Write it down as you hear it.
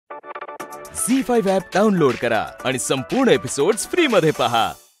झी5 app download करा आणि संपूर्ण एपिसोड्स फ्री मध्ये पहा.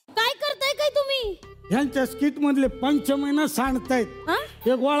 काय करताय काय तुम्ही? ह्यांच्या स्किट मधले पंचमैना सांडतायत.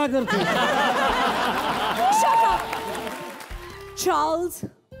 हे गोळा करतो. चार्ल्स.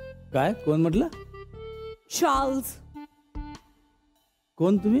 काय कोण म्हटलं? चार्ल्स.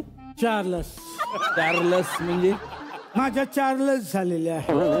 कोण तुम्ही? चार्लस. चार्लस म्हणजे? माझ्या चार्लस झालेल्या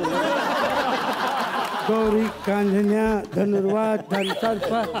आहे. गौरी कांझण्या धनुर्वाद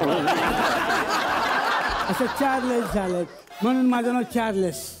धनसर्प असं चार्लस झालं म्हणून माझं नाव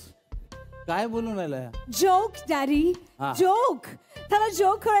चार्लस. काय बोलून राहिलाय? Joke daddy, joke. त्याला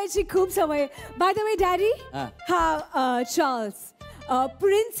जोक करायची खूप सवय. बाय द वे डॅडी, हा चार्ल्स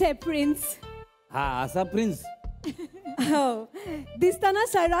प्रिन्स आहे, प्रिन्स. हा असा प्रिन्स? हो, दिसताना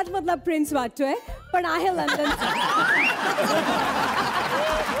सैराट मधला प्रिन्स वाटतोय पण आहे लंडन.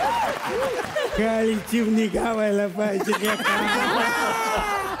 काळी चिमणी गावायला पाहिजे.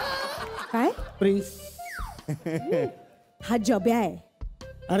 काय प्रिन्स? हा जब्या आहे.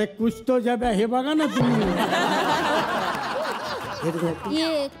 अरे कुछ तो जब्या हे बघा ना तुम्ही.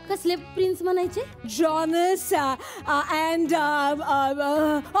 ये कसले प्रिन्स म्हणायचे? जॉनस अँड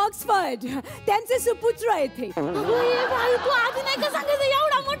ऑक्सफर्ड त्यांचे सुपुत्र आहेत ते. तू आधी नाही का सांगायचं?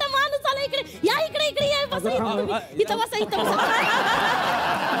 एवढा मोठा माणूस आला इकडे. या इकडे, इकडे या. बसा इथं, बसा इथं, बसा.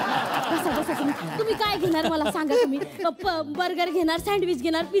 तुम्ही काय घेणार मला सांगा. तुम्ही बर्गर घेणार, सँडविच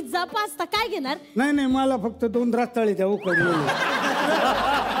घेणार, पिझ्झा, पास्ता काय घेणार? नाही मला फक्त 2 रताळी द्या उकडलेले.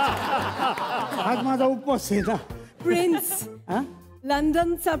 आज माझा उपवास आहे ना. Prince,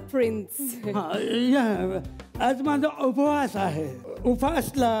 लंडनचा prince. आज माझा उपवास आहे.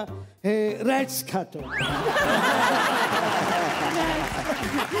 उपवासला हे रॅट्स खातो.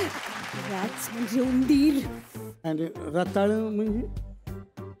 रॅट्स म्हणजे उंदीर. आणि रताळ म्हणजे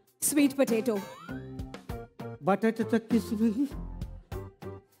स्वीट पोटॅटो. बटाट्याचा किस म्हणजे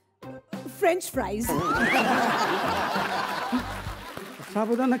फ्रेंच फ्राईज.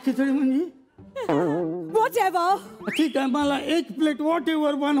 साबुदाणा खिचडी म्हणजे Whatever. ठीक आहे, मला 1 प्लेट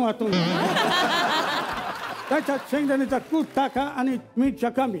whatever बनवा तुम्ही. त्याच्यात शेंगदाण्याचा कूट टाका आणि मीठ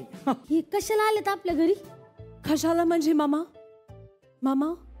कमी. हे कशाला आलेत आपल्या घरी? कशाला म्हणजे मामा, मामा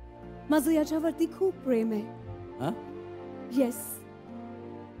माझं याच्यावरती खूप प्रेम आहे. Yes,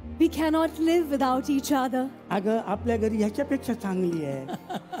 we cannot leave without each other. अगं आपल्या घरी ह्याच्यापेक्षा चांगली आहे.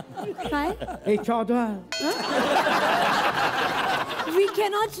 काय? हे चौदा. We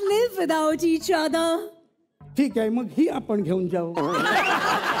cannot leave without each other. ठीक आहे, मग ही आपण घेऊन जाऊ.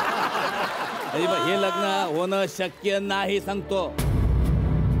 हे लग्न होणं शक्य नाही सांगतो.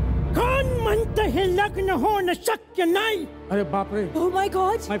 कोण म्हणतं हे लग्न होणं शक्य नाही? अरे बापरे. Oh my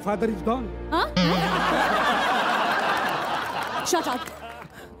God. My father is gone. Shut up.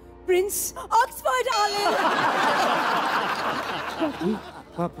 Prince Oxford आले.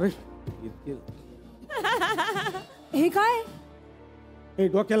 बापरे. हे काय? हे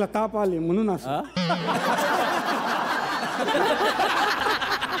डोक्याला ताप आले म्हणून असं.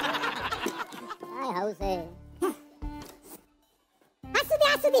 काय हाऊस आहे. असू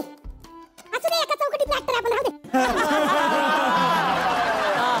दे एका चौकटीत लागतं आपण.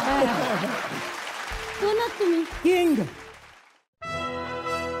 कोण आहात तुम्ही?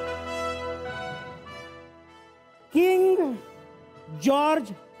 King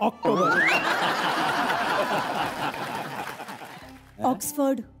George October.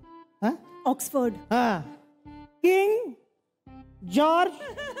 Oxford. Oxford. King George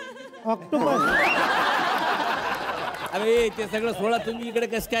October. अरे ते सगळं सोडा, तुम्ही इकडे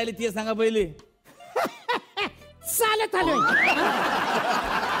कसं काय आले ते सांगा पहिले. चालत आलोय.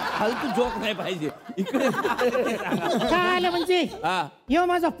 फालतू जोक नाही पाहिजे इकडे. काय आलं म्हणजे? यो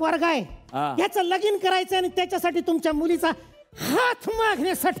माझा पोरगा आहे, याचं लगीन करायचं आणि त्याच्यासाठी तुमच्या मुलीचा हात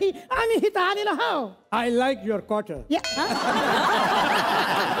मागण्यासाठी आम्ही इथं आलेलो आहोत. I like your quarter.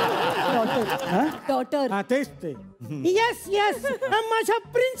 Daughter. हा तेच ते. येस माझ्या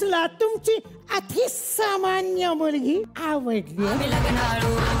प्रिन्सला तुमची अतिसामान्य मुलगी आवडली.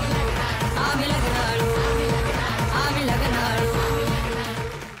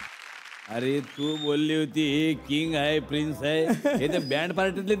 अरे तू बोलली होती हे किंग आहे, प्रिन्स आहे. हे तर बँड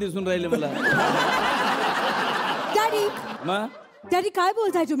पार्टीतले दिसून राहिले मला. डॅडी, डॅडी काय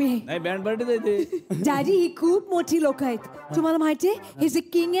बोलताय तुम्ही? नाही बँड पार्टीत आहे ते. डॅडी ही खूप मोठी लोक आहेत. तुम्हाला माहितीये हे जे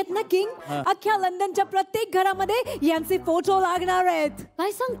किंग आहेत ना, किंग, अख्ख्या लंडनच्या प्रत्येक घरामध्ये यांचे फोटो लागणार आहेत.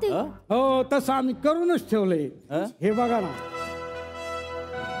 काय सांगते? हो तसं आम्ही करूनच ठेवलंय. हे बघा ना.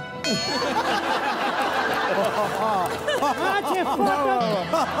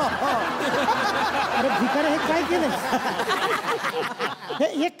 अरे भिकारी, हे काय केलं?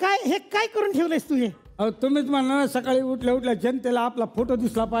 हे काय करून ठेवलंयस तू? हे तुम्हीच म्हणा ना, सकाळी उठल्या उठल्या जनतेला आपला फोटो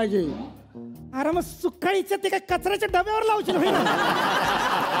दिसला पाहिजे. अरे मग सुकाळीच्या ते काय कचऱ्याच्या डब्यावर लावशील होय ना?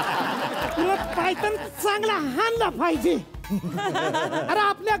 तुला पायथन चांगला हाणला पाहिजे. अरे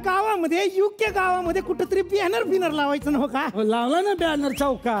आपल्या गावामध्ये UK गावामध्ये कुठेतरी बॅनर लावायचं नव्ह का? लावला ना बॅनर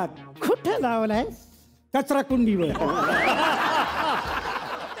चौकात. कुठं लावलाय? कचरा कुंडीवर.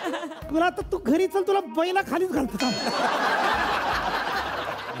 तुला तर तू घरी चल, तुला बैला खालीच घालतो.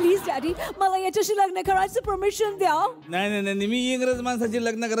 प्लीज डॅडी, मला याच्याशी लग्न करायचं परमिशन द्या. नाही नाही नाही, मी इंग्रज माणसाची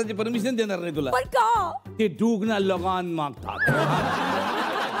लग्न करायची परमिशन देणार नाही तुला. पण का? ते डुगना लगान मागतात.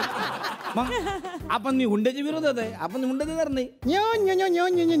 मग आपण मी हुंड्याच्या विरोधात आहे, आपण हुंडा देणार नाही.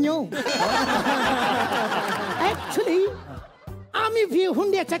 ऍक्च्युली आम्ही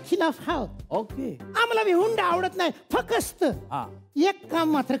हुंड्याच्या खिलाफ आहोत. ओके. आम्हाला हुंडा आवडत नाही. फक्त एक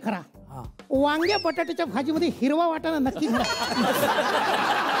काम मात्र करा, वांग्या बटाट्याच्या भाजीमध्ये हिरवा वाटाणा नक्की घाला.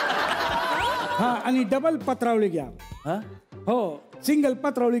 हा, आणि डबल पत्रावळी घ्या. हो, सिंगल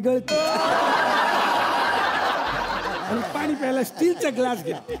पत्रावळी गळती. आणि पाणी प्यायला स्टीलचा ग्लास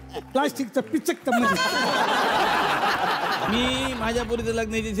घ्या, प्लास्टिकचा पिचक मध्ये. मी माझ्या पोरीचं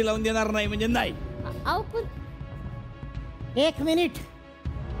लग्न याच्याशी लावून देणार नाही म्हणजे नाही. एक मिनिट,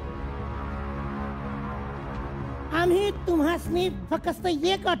 आम्ही तुम्हासनी फक्त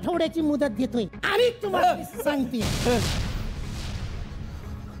 1 आठवड्याची मुदत देतोय आणि तुम्हाला सांगते,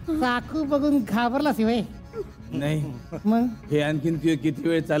 चाकू बघून घाबरलास होय? नाही, मग हे आणखीन किती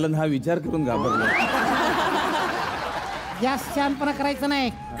वेळ चालन हा विचार करून घाबरलो. जास्त शहाणपणा करायचं नाही,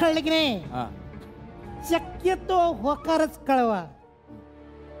 कळलं की नाही? शक्यतो होकारच कळवा,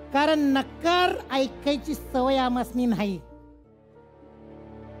 कारण नकार ऐकायची सवय आमासनी नाही.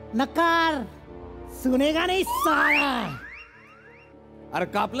 नकार सुनेगा नाही साला. अरे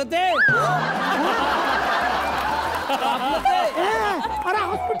कापलं ते. अरे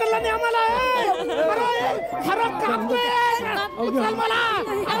हॉस्पिटलला ने आम्हाला.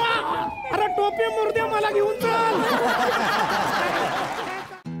 अरे टोपी मुर्द्या मला घेऊन चल.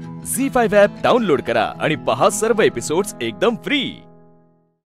 Zee 5 ॲप डाउनलोड करा आणि पहा सर्व एपिसोड्स एकदम फ्री.